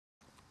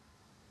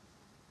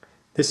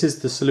This is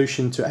the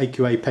solution to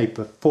AQA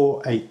paper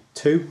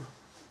 482,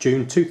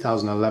 June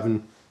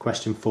 2011,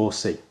 question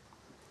 4C.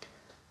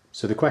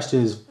 So the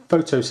question is,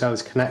 photocell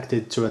is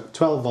connected to a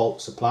 12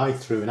 volt supply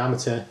through an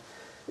ammeter.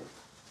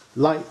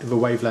 Light of a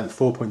wavelength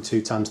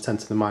 4.2 times 10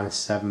 to the minus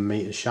 7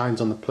 meters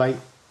shines on the plate.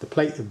 The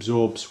plate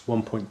absorbs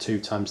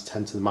 1.2 times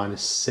 10 to the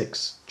minus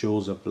 6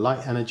 joules of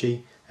light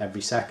energy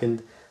every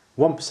second.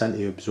 1% of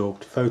the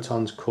absorbed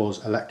photons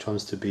cause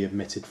electrons to be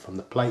emitted from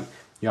the plate.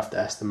 You have to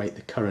estimate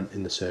the current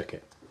in the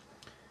circuit.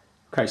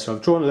 Okay, so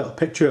I've drawn a little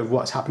picture of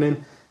what's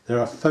happening. There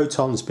are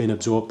photons being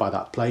absorbed by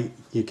that plate.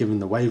 You're given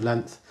the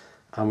wavelength,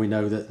 and we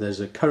know that there's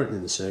a current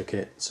in the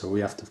circuit, so we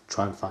have to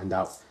try and find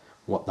out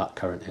what that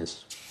current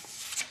is.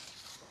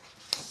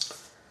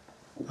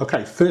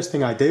 Okay, first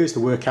thing I do is to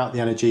work out the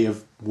energy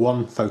of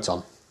one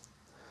photon.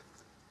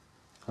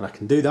 And I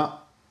can do that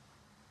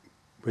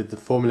with the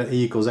formula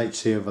E equals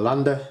hc over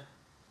lambda.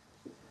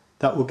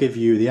 That will give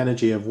you the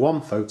energy of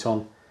one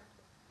photon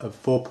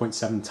of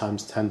 4.7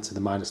 times 10 to the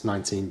minus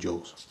 19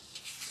 joules.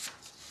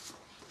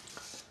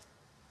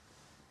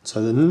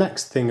 So the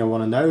next thing I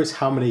want to know is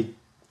how many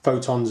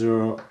photons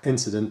are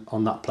incident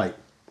on that plate.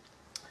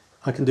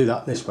 I can do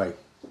that this way.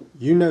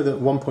 You know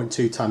that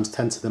 1.2 times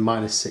 10 to the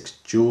minus 6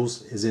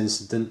 joules is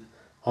incident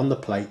on the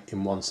plate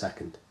in 1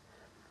 second.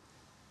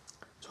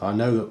 So I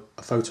know that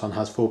a photon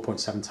has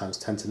 4.7 times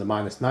 10 to the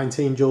minus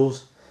 19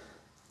 joules.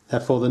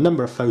 Therefore the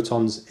number of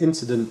photons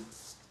incident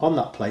on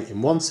that plate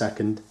in 1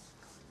 second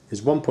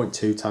is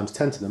 1.2 times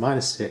 10 to the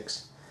minus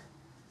 6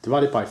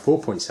 divided by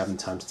 4.7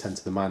 times 10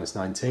 to the minus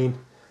 19,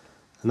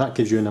 and that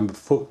gives you a number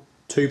of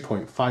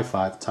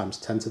 2.55 times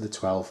 10 to the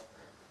 12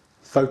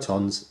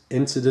 photons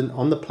incident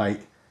on the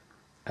plate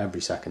every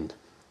second.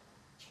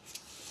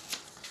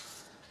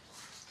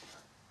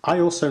 I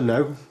also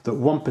know that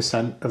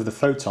 1% of the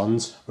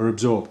photons are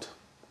absorbed.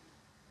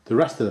 The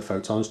rest of the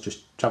photons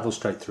just travel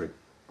straight through.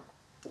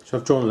 So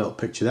I've drawn a little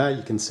picture there.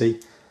 You can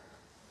see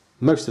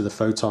most of the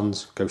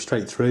photons go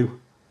straight through.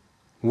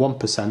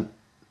 1%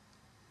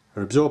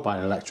 are absorbed by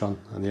an electron,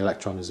 and the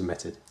electron is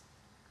emitted.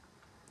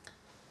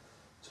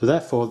 So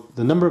therefore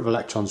the number of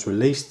electrons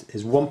released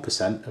is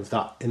 1% of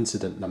that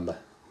incident number,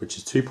 which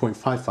is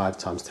 2.55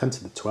 times 10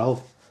 to the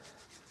 12.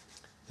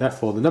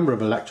 Therefore the number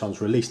of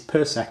electrons released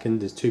per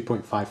second is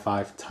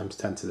 2.55 times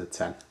 10 to the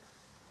 10.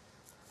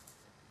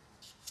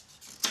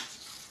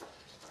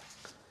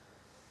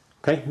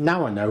 Okay,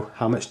 now I know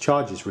how much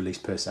charge is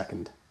released per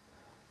second.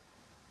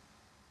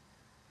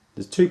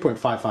 There's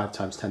 2.55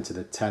 times 10 to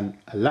the 10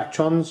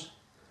 electrons.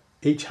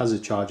 Each has a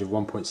charge of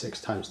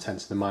 1.6 times 10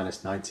 to the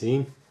minus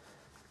 19.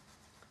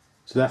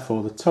 So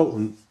therefore the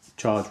total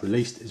charge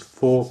released is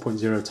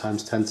 4.0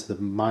 times 10 to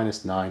the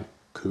minus 9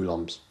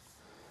 coulombs.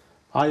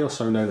 I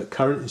also know that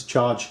current is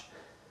charge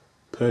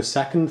per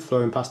second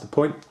flowing past the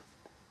point.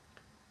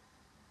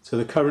 So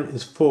the current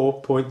is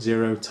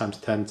 4.0 times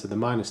 10 to the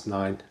minus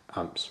 9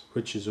 amps,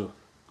 which is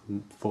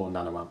 4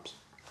 nanoamps.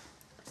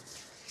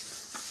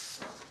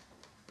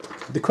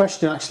 The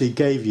question actually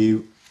gave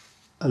you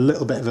a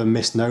little bit of a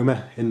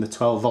misnomer in the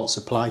 12 volt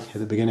supply at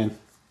the beginning.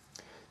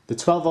 The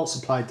 12 volt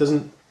supply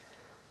doesn't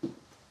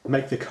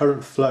make the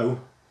current flow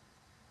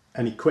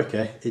any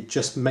quicker, it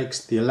just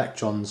makes the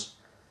electrons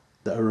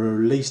that are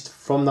released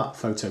from that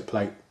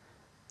photoplate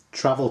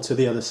travel to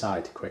the other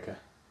side quicker.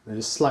 There's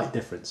a slight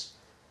difference.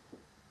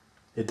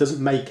 It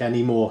doesn't make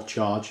any more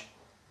charge,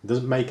 it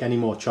doesn't make any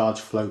more charge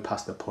flow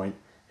past the point,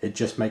 it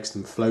just makes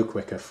them flow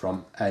quicker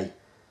from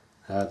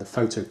the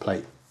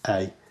photoplate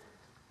A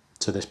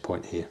to this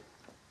point here.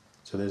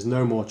 So there's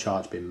no more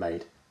charge being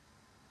made.